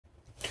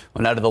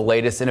Well, now to the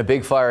latest. In a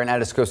big fire in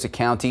Atascosa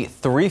County,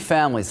 3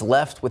 families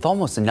left with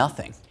almost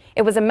nothing.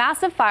 It was a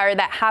massive fire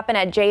that happened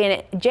at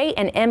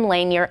J&M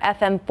Lane near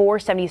FM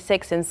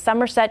 476 in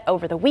Somerset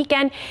over the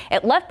weekend.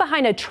 It left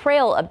behind a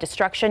trail of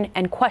destruction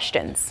and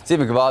questions.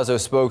 Stephen Cavazzo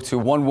spoke to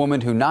one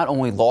woman who not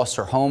only lost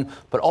her home,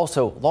 but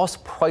also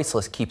lost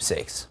priceless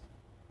keepsakes.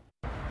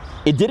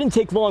 It didn't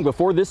take long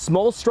before this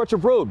small stretch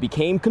of road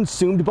became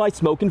consumed by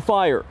smoke and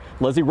fire.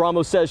 Leslie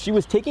Ramos says she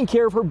was taking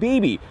care of her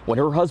baby when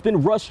her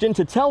husband rushed in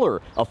to tell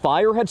her a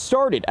fire had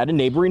started at a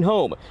neighboring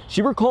home.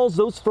 She recalls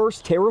those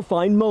first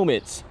terrifying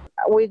moments.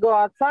 We go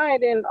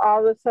outside and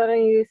all of a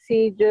sudden you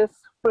see just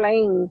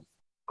flames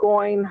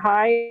going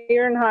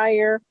higher and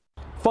higher.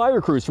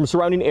 Fire crews from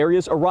surrounding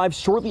areas arrived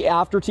shortly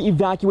after to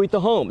evacuate the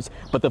homes,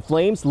 but the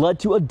flames led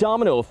to a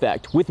domino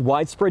effect with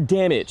widespread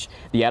damage.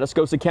 The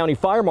Atascosa County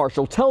Fire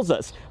Marshal tells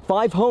us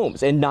 5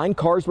 homes and 9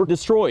 cars were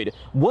destroyed.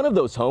 One of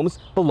those homes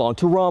belonged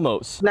to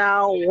Ramos.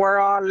 Now we're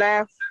all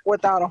left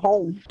without a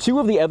home. 2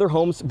 of the other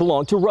homes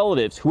belong to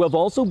relatives who have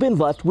also been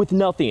left with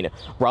nothing.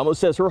 Ramos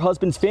says her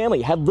husband's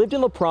family had lived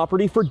in the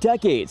property for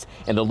decades,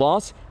 and the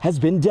loss has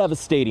been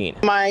devastating.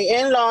 My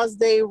in-laws,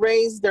 they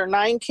raised their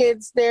 9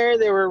 kids there.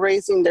 They were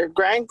raising their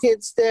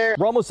grandkids there.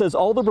 Ramos says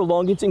all the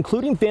belongings,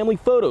 including family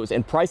photos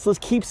and priceless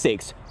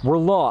keepsakes, were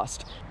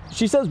lost.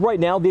 She says right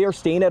now they are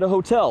staying at a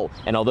hotel,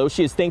 and although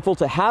she is thankful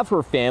to have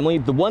her family,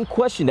 the one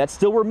question that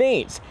still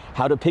remains,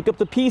 how to pick up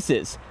the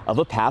pieces of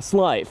a past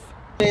life.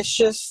 It's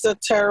just a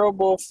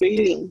terrible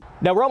feeling.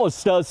 Now,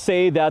 Ramos does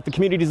say that the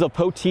communities of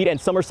Poteet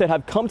and Somerset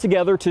have come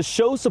together to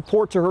show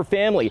support to her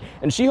family,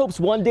 and she hopes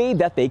one day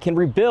that they can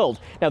rebuild.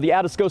 Now, the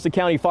Atascosa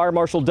County Fire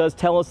Marshal does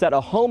tell us that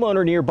a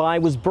homeowner nearby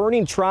was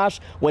burning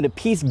trash when a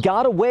piece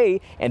got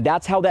away, and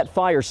that's how that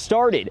fire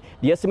started.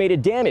 The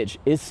estimated damage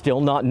is still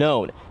not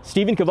known.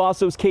 Stephen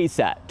Cavazzo's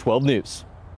KSAT 12 News.